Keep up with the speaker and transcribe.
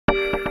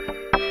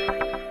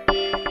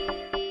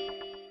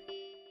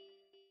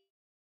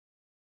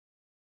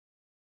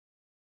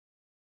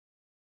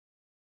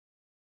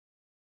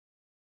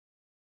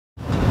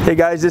Hey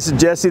guys, this is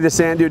Jesse, the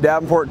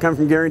Jesse.Davenport, come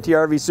from Guaranty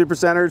RV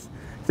Supercenters.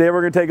 Today we're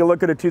going to take a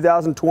look at a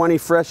 2020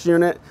 fresh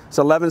unit. It's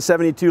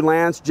 1172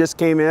 Lance, just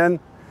came in.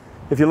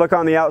 If you look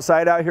on the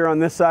outside out here on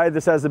this side,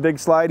 this has the big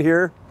slide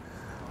here.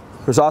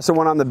 There's also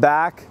one on the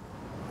back.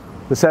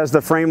 This has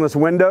the frameless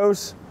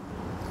windows.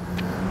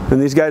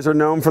 And these guys are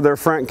known for their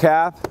front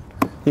cap.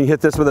 You can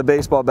hit this with a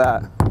baseball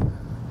bat.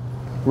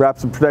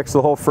 Wraps and protects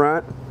the whole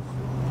front.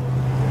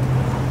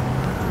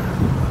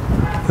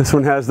 This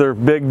one has their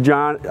big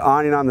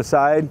awning on the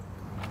side.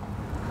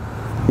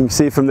 You can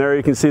see from there,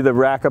 you can see the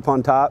rack up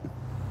on top.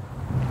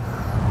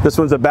 This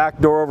one's a back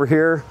door over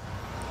here.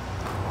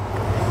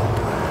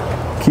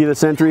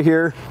 Keyless entry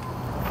here.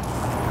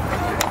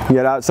 You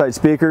got outside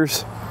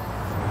speakers.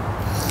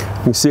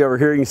 You can see over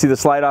here, you can see the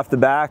slide off the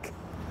back.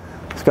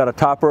 It's got a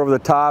topper over the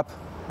top.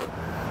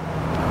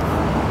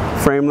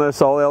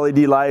 Frameless, all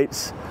LED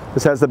lights.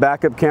 This has the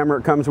backup camera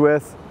it comes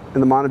with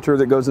and the monitor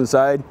that goes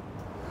inside.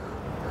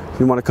 If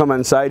you want to come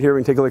inside here,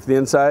 we can take a look at the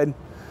inside.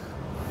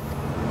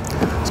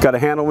 It's got a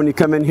handle when you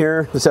come in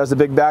here. This has the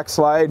big back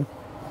slide,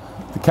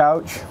 the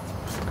couch.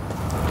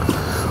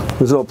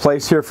 There's a little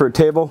place here for a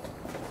table,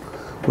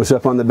 which is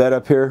up on the bed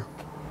up here.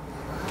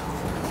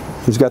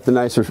 He's got the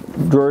nicer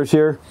drawers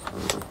here,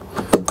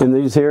 and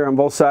these here on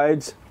both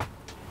sides.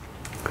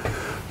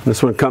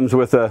 This one comes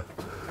with a,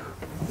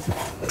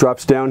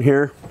 drops down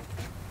here.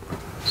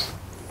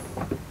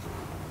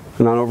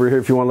 And on over here,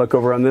 if you want to look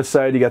over on this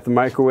side, you got the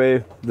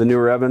microwave, the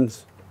newer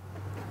ovens.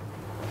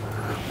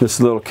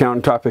 This little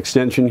countertop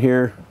extension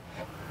here.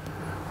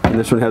 And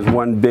this one has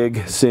one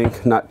big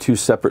sink, not two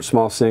separate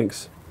small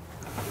sinks.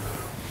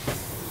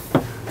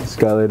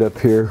 Skylight up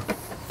here.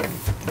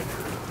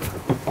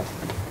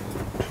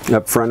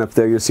 Up front up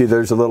there, you'll see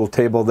there's a little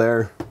table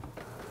there.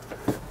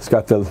 It's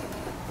got the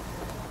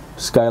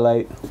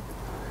skylight,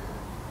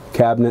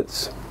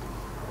 cabinets.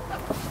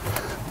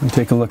 Let me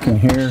take a look in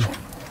here.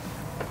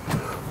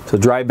 It's a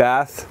dry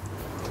bath.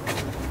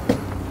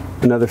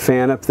 Another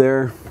fan up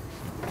there.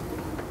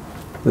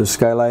 There's a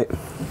skylight.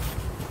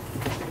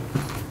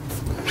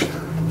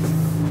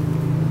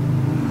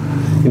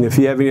 And if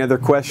you have any other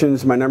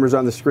questions, my number's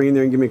on the screen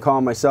there. You can give me a call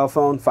on my cell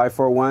phone,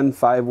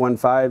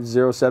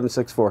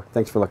 541-515-0764.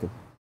 Thanks for looking.